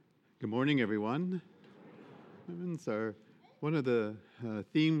Good morning, everyone. One of the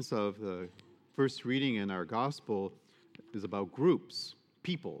themes of the first reading in our gospel is about groups,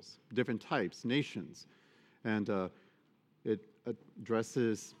 peoples, different types, nations. And it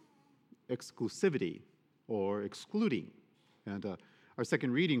addresses exclusivity or excluding. And our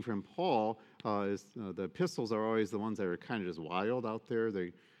second reading from Paul is the epistles are always the ones that are kind of just wild out there.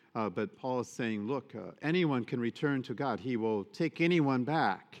 But Paul is saying, look, anyone can return to God. He will take anyone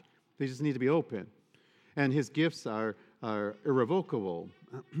back. They just need to be open. And his gifts are irrevocable.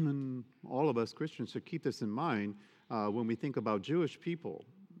 And all of us Christians should keep this in mind when we think about Jewish people.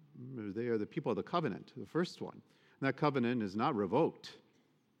 They are the people of the covenant, the first one. And that covenant is not revoked.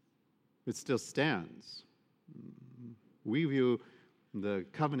 It still stands. We view the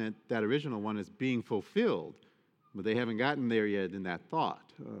covenant, that original one, as being fulfilled, but they haven't gotten there yet in that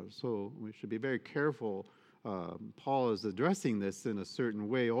thought. So we should be very careful. Paul is addressing this in a certain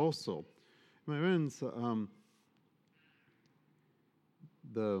way also. My friends,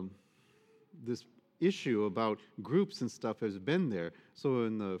 this issue about groups and stuff has been there. So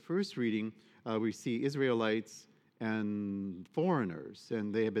in the first reading, we see Israelites and foreigners,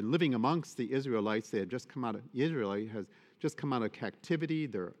 and they have been living amongst the Israelites. They have just come out of, Israelite has just come out of captivity.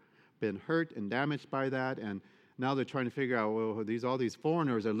 They're been hurt and damaged by that, and now they're trying to figure out, well, all these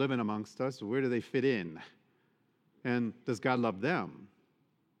foreigners are living amongst us. Where do they fit in? And does God love them?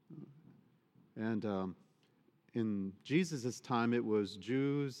 And in Jesus' time, it was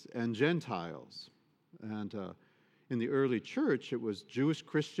Jews and Gentiles. And in the early church, it was Jewish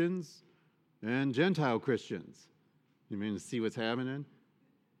Christians and Gentile Christians. You mean to see what's happening?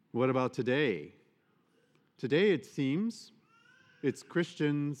 What about today? Today, it seems, it's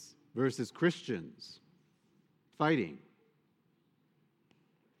Christians versus Christians fighting.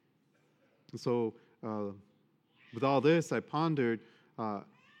 And so, with all this, I pondered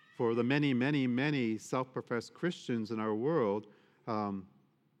for the many, many, many self-professed Christians in our world,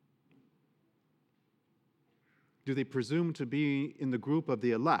 do they presume to be in the group of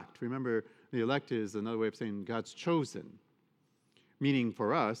the elect? Remember, the elect is another way of saying God's chosen, meaning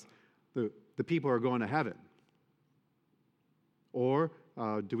for us, the people are going to heaven. Or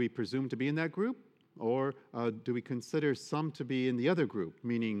do we presume to be in that group? Or do we consider some to be in the other group,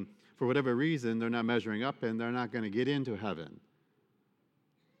 meaning for whatever reason they're not measuring up and they're not going to get into heaven?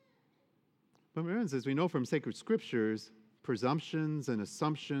 But my friends, as we know from sacred scriptures, presumptions and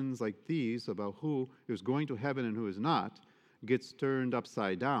assumptions like these about who is going to heaven and who is not gets turned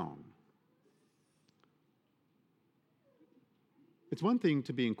upside down. It's one thing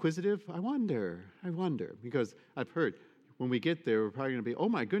to be inquisitive. I wonder, because I've heard when we get there, we're probably going to be, oh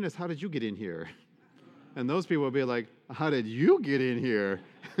my goodness, how did you get in here? And those people will be like, how did you get in here?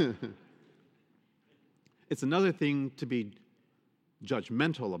 It's another thing to be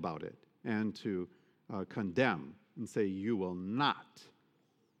judgmental about it and to condemn and say you will not,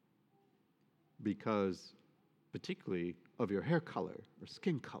 because particularly of your hair color or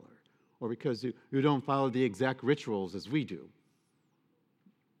skin color, or because you don't follow the exact rituals as we do.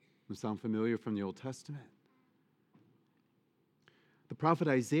 Does that sound familiar from the Old Testament? The prophet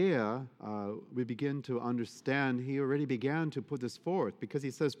Isaiah, we begin to understand, he already began to put this forth because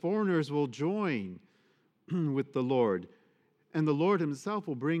he says foreigners will join with the Lord, and the Lord himself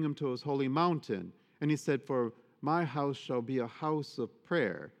will bring them to his holy mountain. And he said, for my house shall be a house of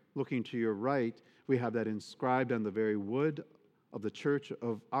prayer. Looking to your right, we have that inscribed on the very wood of the church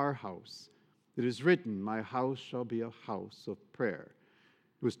of our house. It is written, my house shall be a house of prayer.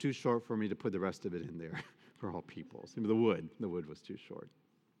 It was too short for me to put the rest of it in there for all peoples. The wood was too short.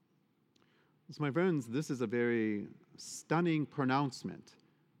 So my friends, this is a very stunning pronouncement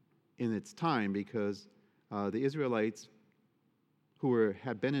in its time because the Israelites who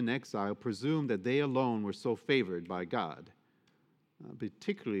had been in exile presumed that they alone were so favored by God,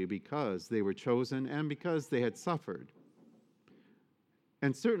 particularly because they were chosen and because they had suffered.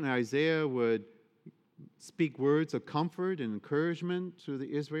 And certainly Isaiah would speak words of comfort and encouragement to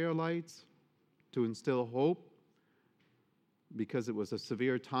the Israelites to instill hope because it was a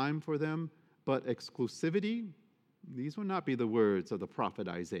severe time for them. But exclusivity, these would not be the words of the prophet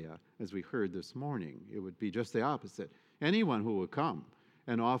Isaiah as we heard this morning. It would be just the opposite. Anyone who would come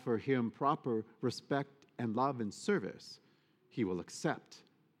and offer him proper respect and love and service, he will accept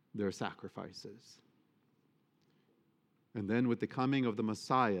their sacrifices. And then with the coming of the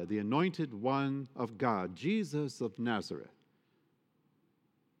Messiah, the anointed one of God, Jesus of Nazareth,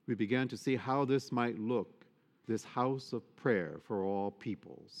 we began to see how this might look, this house of prayer for all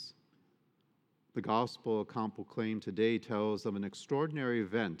peoples. The gospel account proclaimed today tells of an extraordinary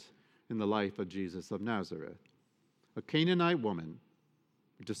event in the life of Jesus of Nazareth. A Canaanite woman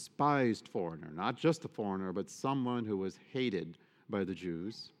a despised foreigner, not just a foreigner, but someone who was hated by the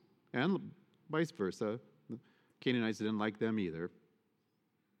Jews, and vice versa. The Canaanites didn't like them either.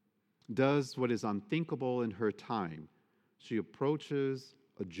 Does what is unthinkable in her time. She approaches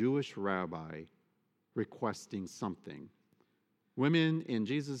a Jewish rabbi requesting something. Women in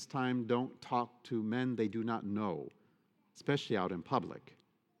Jesus' time don't talk to men they do not know, especially out in public.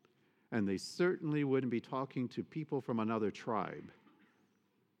 And they certainly wouldn't be talking to people from another tribe,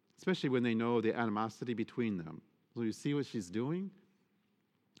 especially when they know the animosity between them. So you see what she's doing?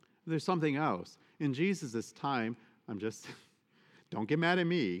 There's something else. In Jesus' time, don't get mad at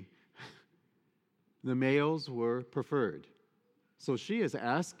me, the males were preferred. So she is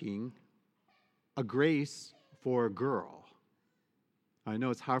asking a grace for a girl. I know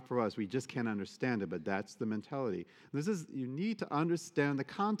it's hard for us. We just can't understand it, but that's the mentality. You need to understand the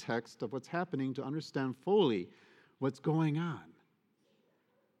context of what's happening to understand fully what's going on.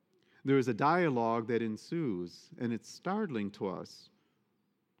 There is a dialogue that ensues, and it's startling to us,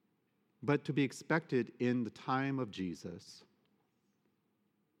 but to be expected in the time of Jesus.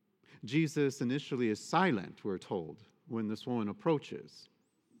 Jesus initially is silent, we're told, when this woman approaches.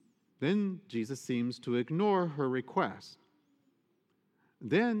 Then Jesus seems to ignore her request.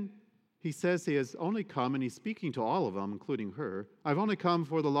 Then he says he has only come, and he's speaking to all of them, including her, I've only come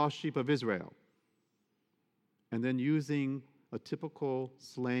for the lost sheep of Israel. And then using a typical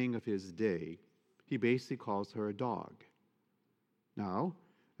slang of his day, he basically calls her a dog. Now,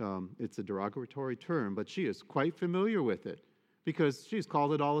 it's a derogatory term, but she is quite familiar with it because she's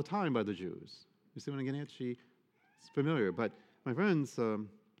called it all the time by the Jews. You see what I'm getting at? She's familiar. But my friends, for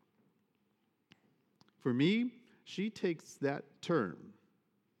me, she takes that term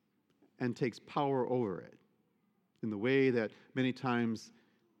and takes power over it in the way that many times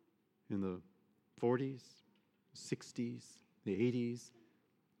in the 40s, 60s, the 80s,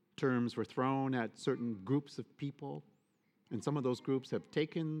 terms were thrown at certain groups of people, and some of those groups have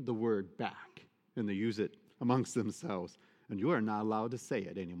taken the word back and they use it amongst themselves, and you are not allowed to say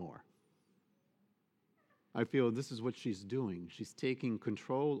it anymore. I feel this is what she's doing. She's taking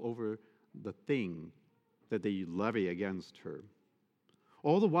control over the thing that they levy against her.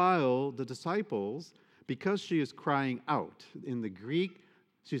 All the while, the disciples, because she is crying out, in the Greek,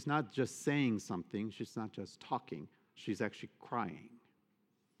 she's not just saying something, she's not just talking, she's actually crying.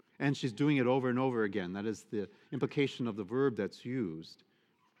 And she's doing it over and over again. That is the implication of the verb that's used.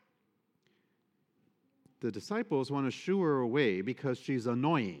 The disciples want to shoo her away because she's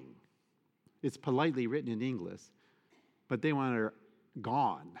annoying. It's politely written in English, but they want her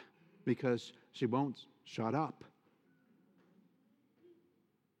gone because she won't shut up.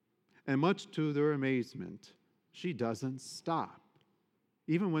 And much to their amazement, she doesn't stop.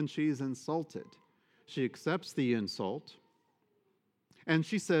 Even when she's insulted, she accepts the insult, and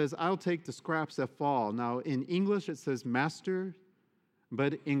she says, I'll take the scraps that fall. Now, in English, it says master,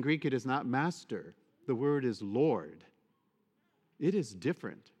 but in Greek, it is not master. The word is Lord. It is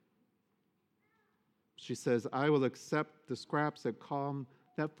different. She says, I will accept the scraps that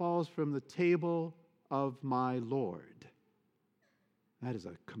falls from the table of my Lord. That is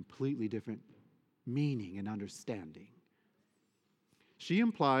a completely different meaning and understanding. She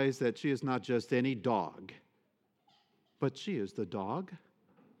implies that she is not just any dog, but she is the dog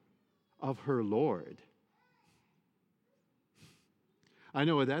of her Lord. I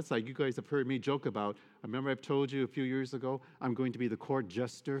know what that's like. You guys have heard me joke about, I remember I've told you a few years ago, I'm going to be the court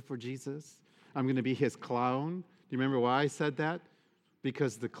jester for Jesus. I'm going to be his clown. Do you remember why I said that?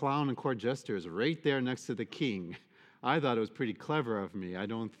 Because the clown and court jester is right there next to the king. I thought it was pretty clever of me. I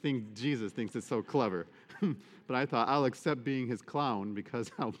don't think Jesus thinks it's so clever. But I thought I'll accept being his clown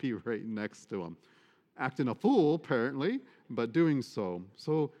because I'll be right next to him. Acting a fool, apparently, but doing so.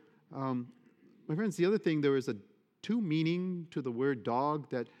 So, my friends, the other thing, there was two meaning to the word dog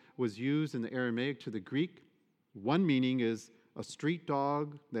that was used in the Aramaic to the Greek. One meaning is a street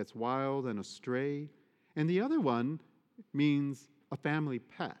dog that's wild and astray. And the other one means a family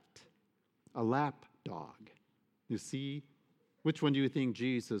pet, a lap dog. You see, which one do you think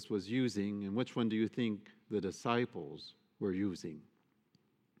Jesus was using, and which one do you think the disciples were using?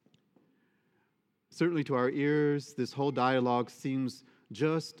 Certainly to our ears, this whole dialogue seems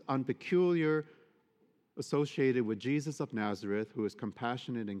just unpeculiar, associated with Jesus of Nazareth, who is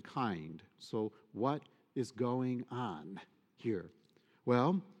compassionate and kind. So what is going on here?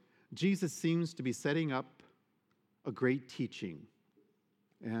 Well, Jesus seems to be setting up a great teaching,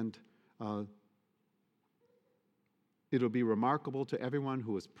 and it'll be remarkable to everyone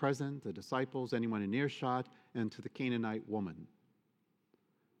who was present, the disciples, anyone in earshot, and to the Canaanite woman.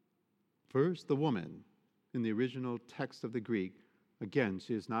 First, the woman, in the original text of the Greek, Again,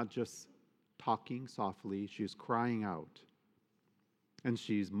 she is not just talking softly, she is crying out. And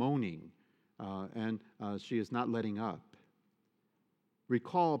she's moaning, and she is not letting up.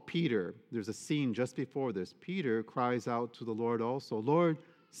 Recall Peter. There's a scene just before this. Peter cries out to the Lord also, Lord,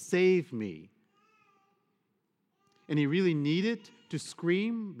 save me. And he really needed to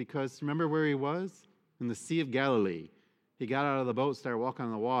scream because remember where he was? In the Sea of Galilee. He got out of the boat, started walking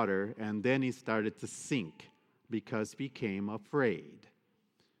on the water, and then he started to sink because he became afraid,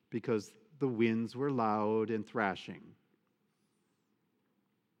 because the winds were loud and thrashing.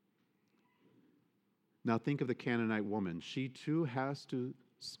 Now think of the Canaanite woman. She too has to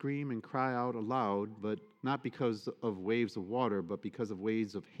scream and cry out aloud, but not because of waves of water, but because of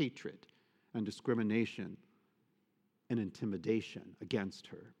waves of hatred and discrimination and intimidation against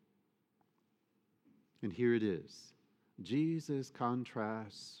her. And here it is. Jesus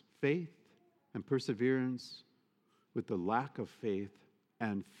contrasts faith and perseverance with the lack of faith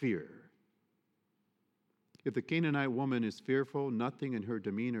and fear. If the Canaanite woman is fearful, nothing in her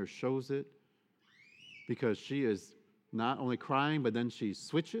demeanor shows it, because she is not only crying, but then she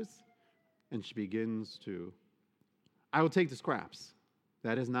switches and she begins to, I will take the scraps.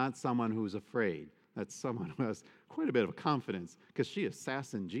 That is not someone who's afraid. That's someone who has quite a bit of confidence, because she is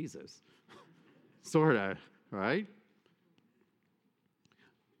sassing Jesus. Sort of, right?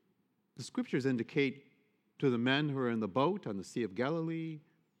 The scriptures indicate to the men who are in the boat on the Sea of Galilee,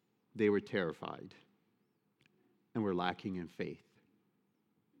 they were terrified and were lacking in faith.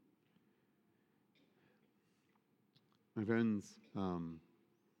 My friends,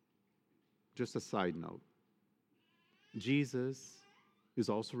 just a side note. Jesus is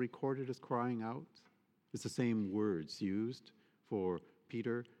also recorded as crying out. It's the same words used for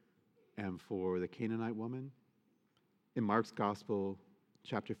Peter and for the Canaanite woman. In Mark's Gospel,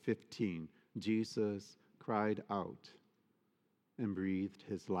 chapter 15, Jesus cried out and breathed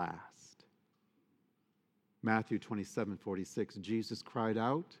his last. Matthew 27:46, Jesus cried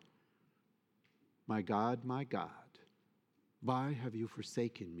out, my God, why have you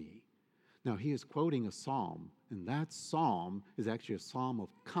forsaken me? Now, he is quoting a psalm, and that psalm is actually a psalm of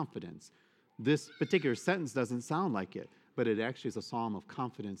confidence. This particular sentence doesn't sound like it, but it actually is a psalm of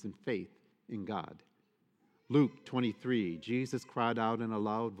confidence and faith in God. Luke 23, Jesus cried out in a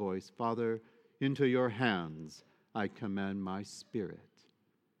loud voice, Father, into your hands I commend my spirit.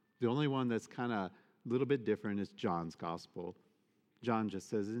 The only one that's kind of a little bit different is John's Gospel. John just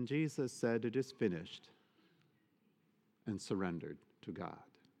says, and Jesus said, it is finished, and surrendered to God.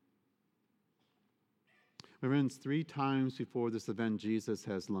 My friends, 3 times before this event, Jesus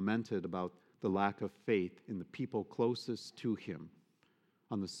has lamented about the lack of faith in the people closest to him.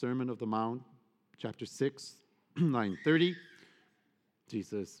 On the Sermon of the Mount, chapter 6, line 30,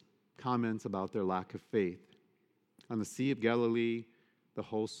 Jesus comments about their lack of faith. On the Sea of Galilee, the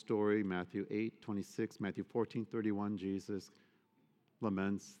whole story, Matthew 8:26, Matthew 14:31, Jesus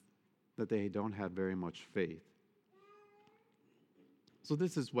laments that they don't have very much faith. So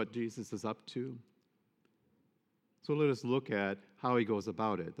this is what Jesus is up to. So let us look at how he goes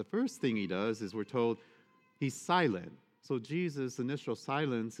about it. The first thing he does is we're told he's silent. So Jesus' initial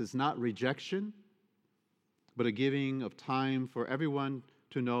silence is not rejection, but a giving of time for everyone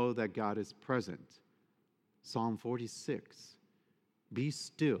to know that God is present. Psalm 46, be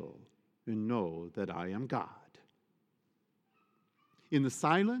still and know that I am God. In the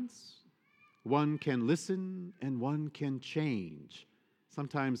silence, one can listen and one can change.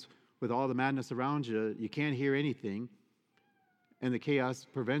 Sometimes with all the madness around you, you can't hear anything, and the chaos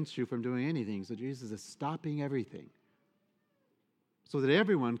prevents you from doing anything. So Jesus is stopping everything so that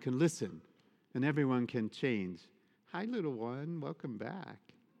everyone can listen and everyone can change. Hi, little one. Welcome back.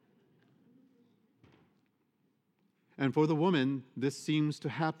 And for the woman, this seems to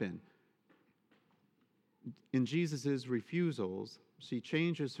happen. In Jesus' refusals, she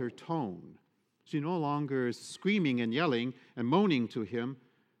changes her tone. She no longer is screaming and yelling and moaning to him,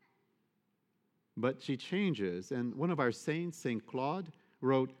 but she changes. And one of our saints, St. Claude,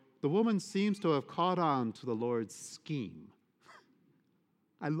 wrote, the woman seems to have caught on to the Lord's scheme.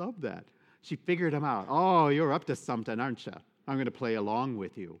 I love that. She figured him out. Oh, you're up to something, aren't you? I'm going to play along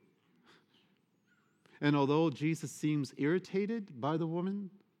with you. And although Jesus seems irritated by the woman,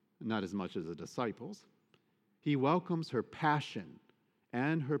 not as much as the disciples, he welcomes her passion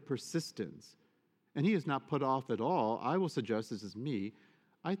and her persistence. And he is not put off at all. I will suggest, this is me,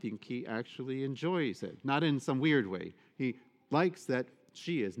 I think he actually enjoys it, not in some weird way. He likes that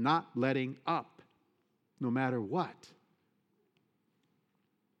she is not letting up, no matter what.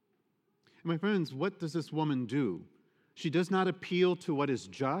 And my friends, what does this woman do? She does not appeal to what is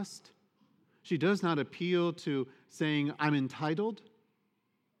just. She does not appeal to saying, I'm entitled.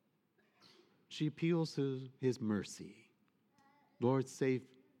 she appeals to his mercy. Lord, save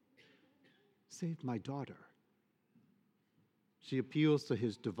my daughter. She appeals to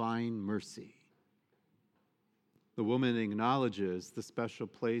his divine mercy. The woman acknowledges the special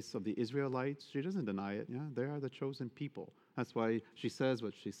place of the Israelites. She doesn't deny it. Yeah, they are the chosen people. That's why she says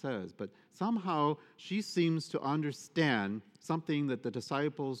what she says. But somehow she seems to understand something that the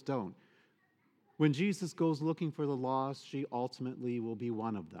disciples don't. When Jesus goes looking for the lost, she ultimately will be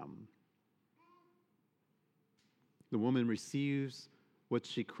one of them. The woman receives what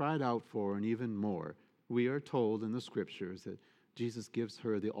she cried out for and even more. We are told in the scriptures that Jesus gives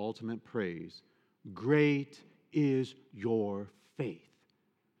her the ultimate praise. Great is your faith,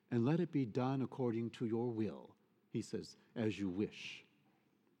 and let it be done according to your will, he says, as you wish.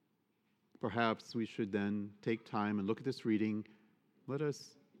 Perhaps we should then take time and look at this reading. Let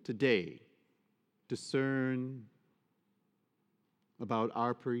us today discern about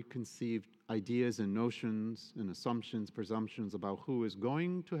our preconceived ideas and notions and assumptions, presumptions about who is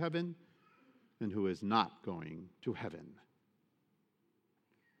going to heaven and who is not going to heaven.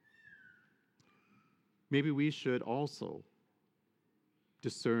 Maybe we should also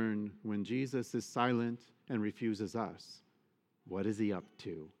discern when Jesus is silent and refuses us. What is he up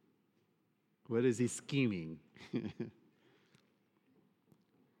to? What is he scheming?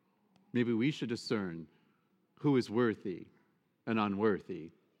 Maybe we should discern who is worthy and unworthy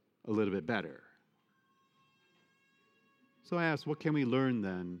a little bit better. So I ask, what can we learn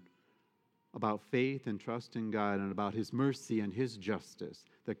then about faith and trust in God and about his mercy and his justice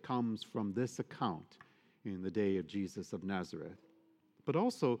that comes from this account in the day of Jesus of Nazareth? But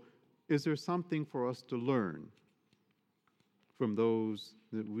also, is there something for us to learn from those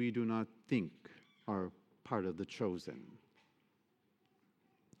that we do not think are part of the chosen?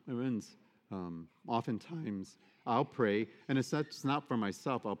 My friends, oftentimes I'll pray, and it's not for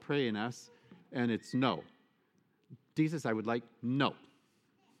myself. I'll pray and ask, and it's no. Jesus, I would like no.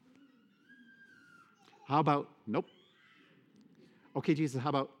 How about nope? Okay, Jesus, how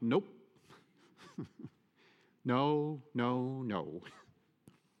about nope? No, no, no.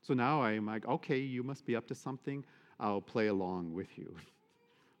 So now I'm like, okay, you must be up to something. I'll play along with you,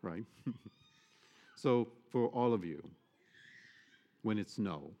 right? So for all of you, when it's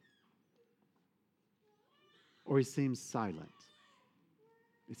no, or he seems silent,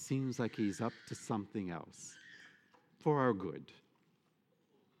 it seems like he's up to something else for our good.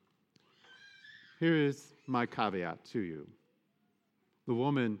 Here is my caveat to you. The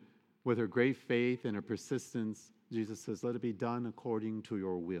woman, with her great faith and her persistence, Jesus says, let it be done according to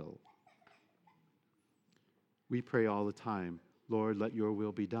your will. We pray all the time, Lord, let your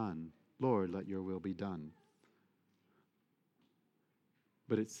will be done. Lord, let your will be done.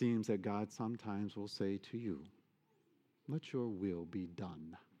 But it seems that God sometimes will say to you, let your will be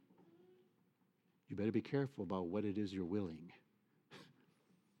done. You better be careful about what it is you're willing.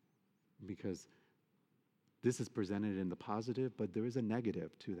 Because this is presented in the positive, but there is a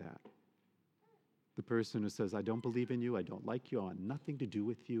negative to that. The person who says, I don't believe in you, I don't like you, I want nothing to do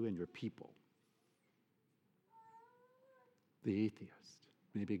with you and your people. The atheist,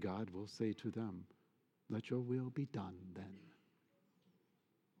 maybe God will say to them, let your will be done then.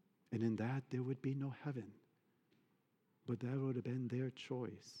 And in that, there would be no heaven. But that would have been their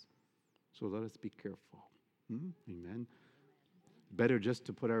choice. So let us be careful. Amen. Better just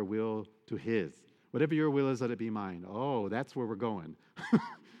to put our will to his. Whatever your will is, let it be mine. Oh, that's where we're going.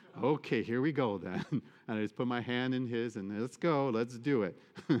 Okay, here we go then. And I just put my hand in his and let's go. Let's do it.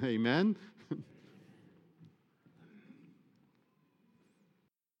 Amen.